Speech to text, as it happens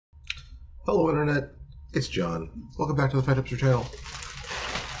Hello Internet, it's John. Welcome back to the Fat Hipster channel.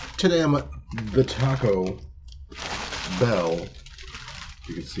 Today I'm at the Taco Bell. If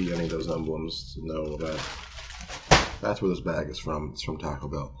you can see any of those emblems to know that that's where this bag is from. It's from Taco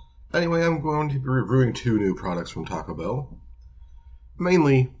Bell. Anyway, I'm going to be reviewing two new products from Taco Bell.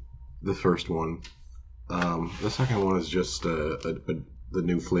 Mainly the first one. The second one is just the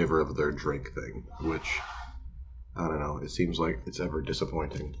new flavor of their drink thing, which, I don't know, it seems like it's ever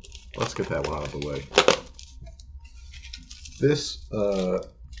disappointing. Let's get that one out of the way. This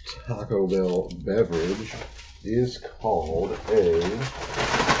Taco Bell beverage is called a...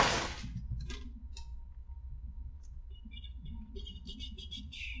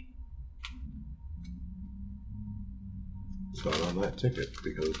 It's not on that ticket,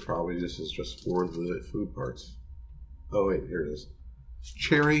 because probably this is just for the food parts. Oh wait, here it is.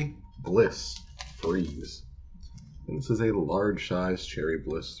 Cherry Bliss Freeze. And this is a large size Cherry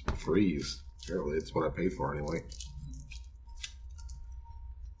Bliss Freeze. Apparently it's what I paid for anyway.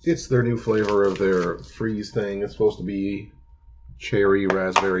 It's their new flavor of their freeze thing. It's supposed to be cherry,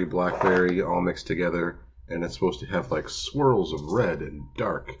 raspberry, blackberry all mixed together. And it's supposed to have like swirls of red and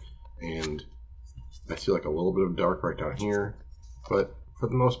dark. And I see like a little bit of dark right down here. But for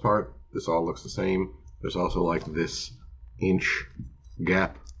the most part, this all looks the same. There's also like this inch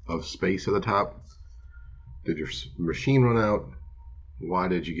gap of space at the top. Did your machine run out? Why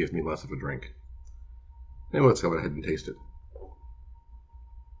did you give me less of a drink? Anyway, let's go ahead and taste it.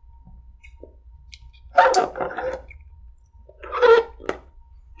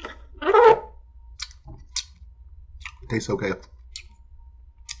 Tastes okay.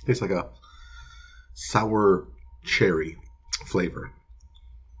 Tastes like a sour cherry flavor.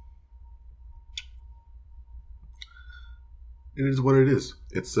 It is what it is.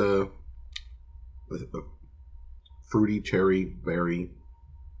 It's a fruity cherry berry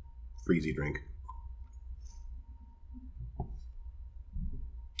freezy drink.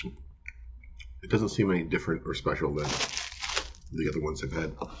 It doesn't seem any different or special than the other ones I've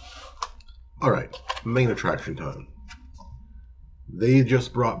had. Alright, main attraction time. They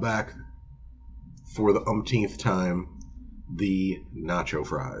just brought back, for the umpteenth time, the Nacho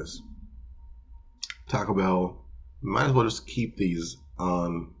fries. Taco Bell might as well just keep these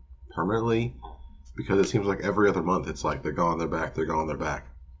on permanently, because it seems like every other month it's like they're gone, they're back, they're gone, they're back.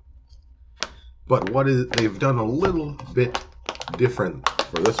 But they've done a little bit different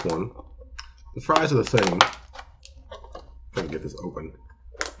for this one. The fries are the same. If I can get this open.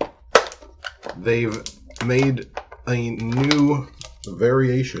 They've made a new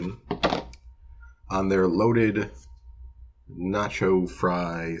variation on their loaded nacho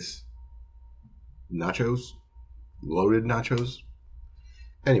fries. Nachos? Loaded nachos?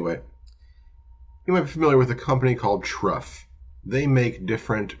 Anyway, you might be familiar with a company called Truff. They make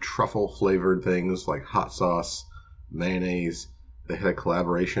different truffle-flavored things like hot sauce, mayonnaise. They had a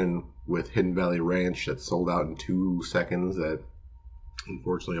collaboration with Hidden Valley Ranch that sold out in 2 seconds that,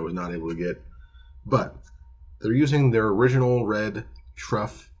 unfortunately, I was not able to get. But they're using their original red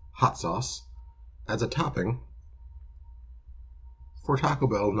Truff hot sauce as a topping for Taco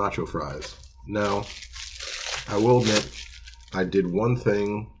Bell nacho fries. Now, I will admit, I did one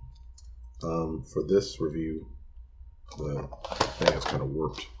thing for this review. The thing has kind of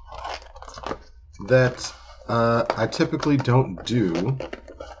worked. That I typically don't do.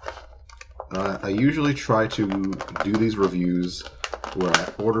 I usually try to do these reviews where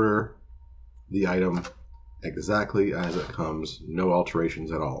I order the item exactly as it comes, no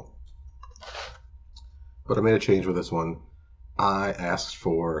alterations at all. But I made a change with this one. I asked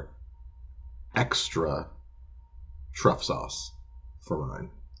for extra truff sauce for mine.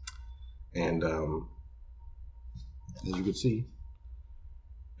 And as you can see,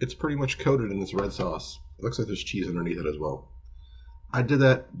 it's pretty much coated in this red sauce. It looks like there's cheese underneath it as well. I did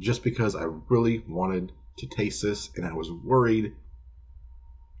that just because I really wanted to taste this, and I was worried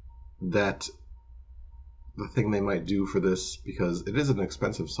that the thing they might do for this, because it is an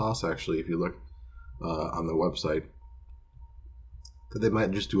expensive sauce actually if you look on the website, that they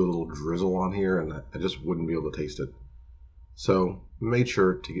might just do a little drizzle on here and I just wouldn't be able to taste it. So made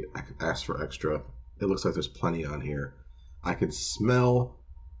sure to ask for extra. It looks like there's plenty on here. I could smell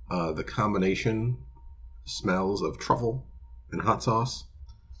the combination smells of truffle and hot sauce.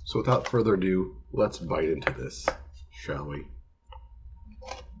 So without further ado, let's bite into this, shall we?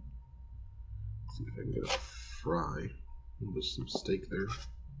 See if I can get a fry. There's some steak there.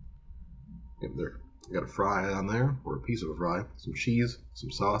 Yep, there. I got a fry on there, or a piece of a fry. Some cheese,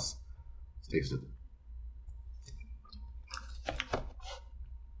 some sauce. Let's taste it.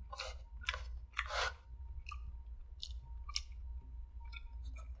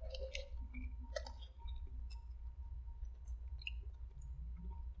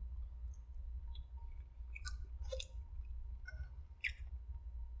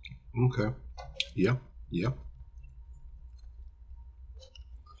 Okay. Yeah. Yeah.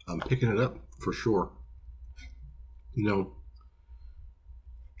 I'm picking it up for sure. You know,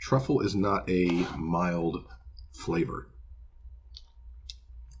 truffle is not a mild flavor.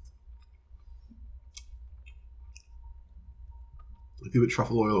 If you put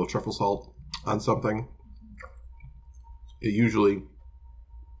truffle oil or truffle salt on something, it usually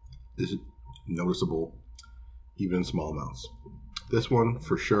is noticeable, even in small amounts. This one,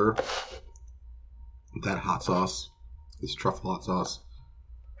 for sure, that hot sauce, this truffle hot sauce,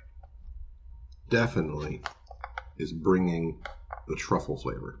 definitely is bringing the truffle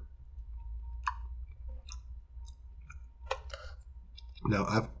flavor. Now,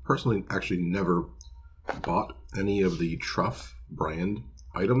 I've personally actually never bought any of the Truff brand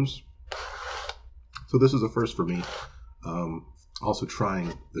items, so this is a first for me. Also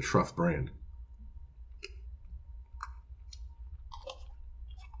trying the Truff brand.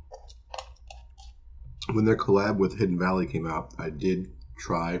 When their collab with Hidden Valley came out, I did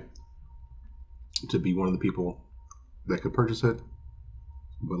try to be one of the people that could purchase it,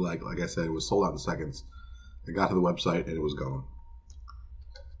 but like I said, it was sold out in seconds. I got to the website and it was gone.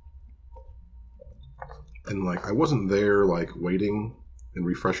 And like I wasn't there like waiting and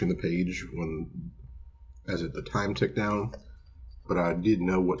refreshing the page when the time ticked down, but I did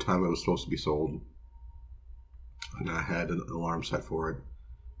know what time it was supposed to be sold, and I had an alarm set for it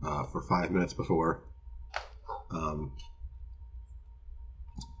for 5 minutes before.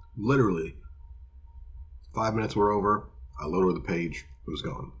 Literally 5 minutes were over, I loaded the page, it was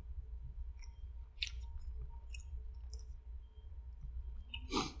gone.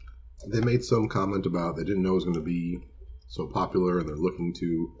 They made some comment about they didn't know it was going to be so popular and they're looking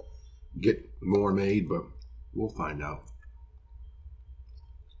to get more made, but we'll find out.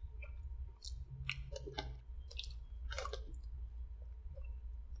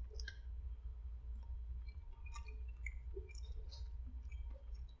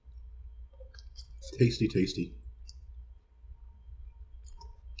 Tasty, tasty.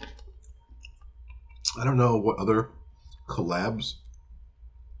 I don't know what other collabs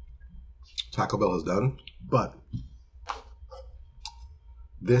Taco Bell has done, but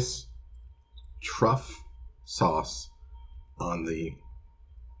this Truff sauce on the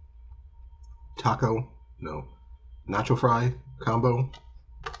nacho fry combo,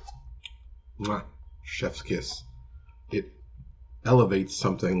 mwah, chef's kiss. It elevates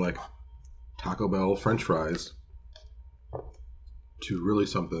something like Taco Bell French fries to really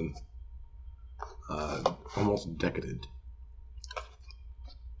something almost decadent.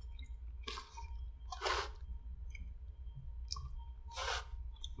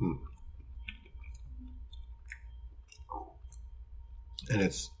 And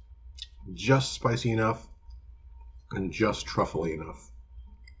it's just spicy enough and just truffly enough.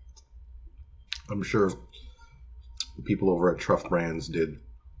 I'm sure the people over at Truff Brands did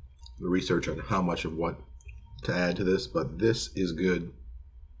the research on how much of what to add to this, but this is good.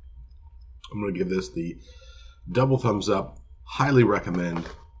 I'm going to give this the double thumbs up. Highly recommend.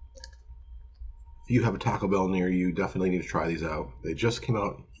 If you have a Taco Bell near you, definitely need to try these out. They just came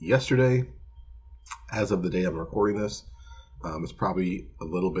out yesterday, as of the day I'm recording this. It's probably a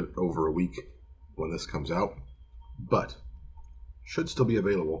little bit over a week when this comes out, but should still be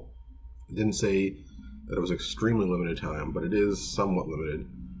available. It didn't say that it was extremely limited time, but it is somewhat limited.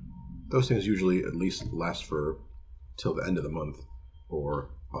 Those things usually at least last for till the end of the month or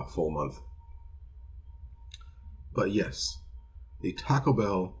a full month. But yes, the Taco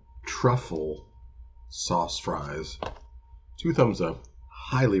Bell truffle sauce fries, 2 thumbs up,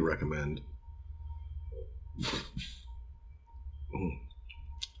 highly recommend. I'm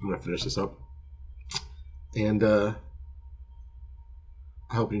going to finish this up. And I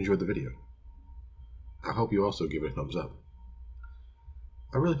hope you enjoyed the video. I hope you also give it a thumbs up.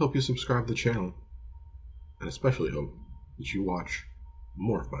 I really hope you subscribe to the channel. And especially hope that you watch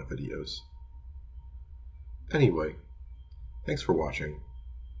more of my videos. Anyway, thanks for watching.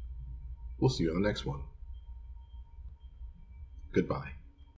 We'll see you on the next one. Goodbye.